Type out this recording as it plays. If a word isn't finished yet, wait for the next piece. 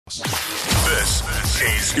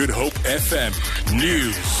This is Good Hope FM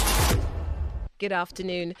News. Good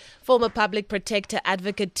afternoon. Former public protector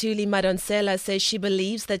advocate Thuli Madonsela says she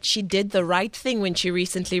believes that she did the right thing when she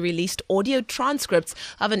recently released audio transcripts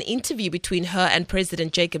of an interview between her and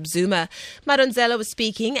President Jacob Zuma. Madonsela was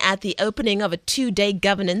speaking at the opening of a 2-day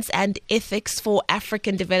Governance and Ethics for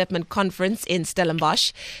African Development conference in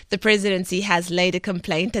Stellenbosch. The presidency has laid a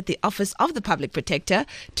complaint at the Office of the Public Protector.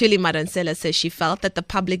 Thuli Madonsela says she felt that the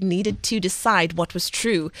public needed to decide what was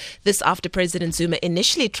true. This after President Zuma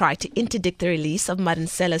initially tried to interdict the release of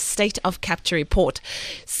Madonsela's State of Capture report,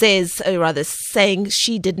 saying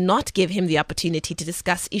she did not give him the opportunity to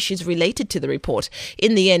discuss issues related to the report.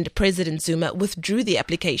 In the end, President Zuma withdrew the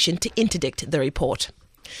application to interdict the report.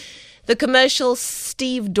 The commercial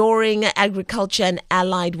Steve Doring Agriculture and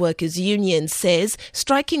Allied Workers Union says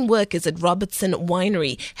striking workers at Robertson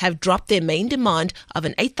Winery have dropped their main demand of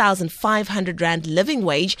an 8,500 Rand living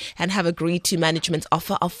wage and have agreed to management's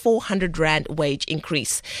offer of 400 Rand wage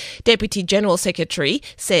increase. Deputy General Secretary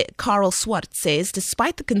Carl Swart says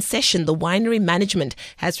despite the concession, the winery management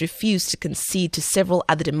has refused to concede to several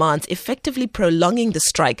other demands, effectively prolonging the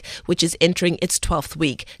strike, which is entering its 12th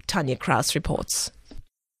week. Tanya Kraus reports.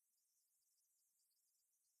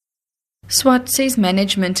 Swart says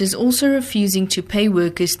management is also refusing to pay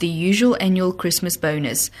workers the usual annual Christmas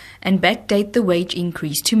bonus and backdate the wage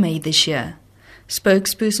increase to May this year.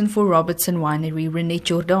 Spokesperson for Robertson Winery, Renette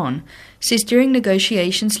Jordan, says during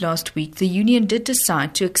negotiations last week, the union did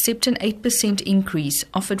decide to accept an 8% increase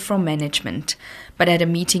offered from management. But at a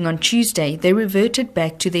meeting on Tuesday, they reverted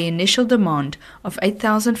back to their initial demand of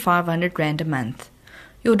 8,500 Rand a month.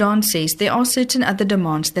 Jordan says there are certain other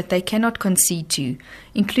demands that they cannot concede to,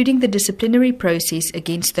 including the disciplinary process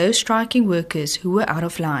against those striking workers who were out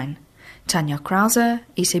of line. Tanya Krause,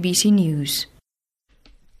 SABC News.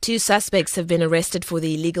 2 suspects have been arrested for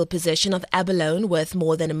the illegal possession of abalone worth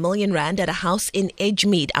more than R1 million at a house in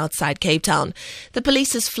Edgemead outside Cape Town. The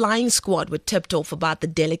police's flying squad were tipped off about the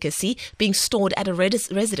delicacy being stored at a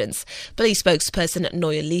residence. Police spokesperson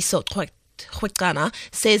Noyoliso Huekana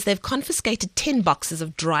says they've confiscated 10 boxes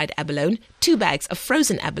of dried abalone, 2 bags of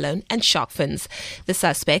frozen abalone and shark fins. The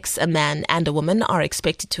suspects, a man and a woman, are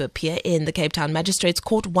expected to appear in the Cape Town Magistrates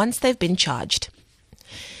Court once they've been charged.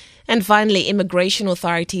 And finally, immigration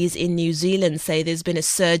authorities in New Zealand say there's been a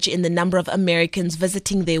surge in the number of Americans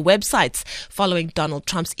visiting their websites following Donald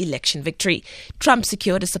Trump's election victory. Trump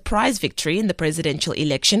secured a surprise victory in the presidential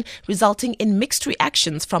election, resulting in mixed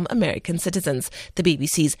reactions from American citizens. The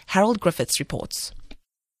BBC's Harold Griffiths reports.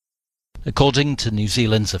 According to New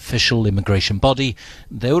Zealand's official immigration body,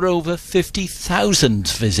 there were over 50,000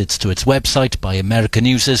 visits to its website by American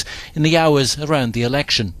users in the hours around the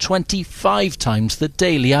election, 25 times the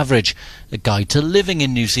daily average. A guide to living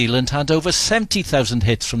in New Zealand had over 70,000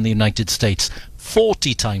 hits from the United States,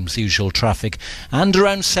 40 times the usual traffic, and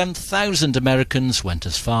around 7,000 Americans went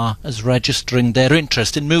as far as registering their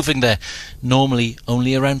interest in moving there. Normally,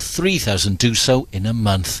 only around 3,000 do so in a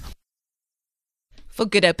month. For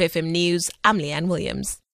Good Hope FM News, I'm Leanne Williams.